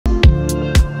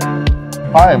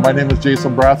Hi, my name is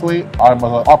Jason Brathwaite. I'm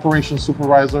an operations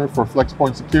supervisor for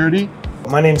FlexPoint Security.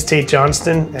 My name is Tate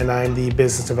Johnston, and I'm the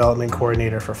business development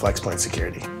coordinator for FlexPoint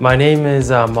Security. My name is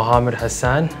Mohammed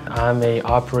Hassan. I'm a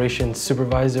operations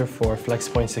supervisor for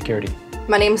FlexPoint Security.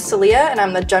 My name is Salia, and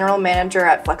I'm the general manager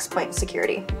at FlexPoint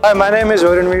Security. Hi, my name is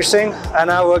Varanveer Singh,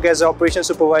 and I work as operations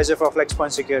supervisor for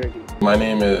FlexPoint Security. My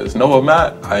name is Noah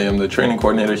Matt. I am the training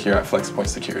coordinator here at FlexPoint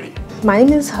Security. My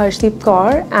name is Harshdeep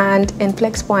Kaur, and in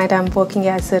FlexPoint I'm working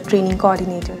as a training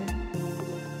coordinator.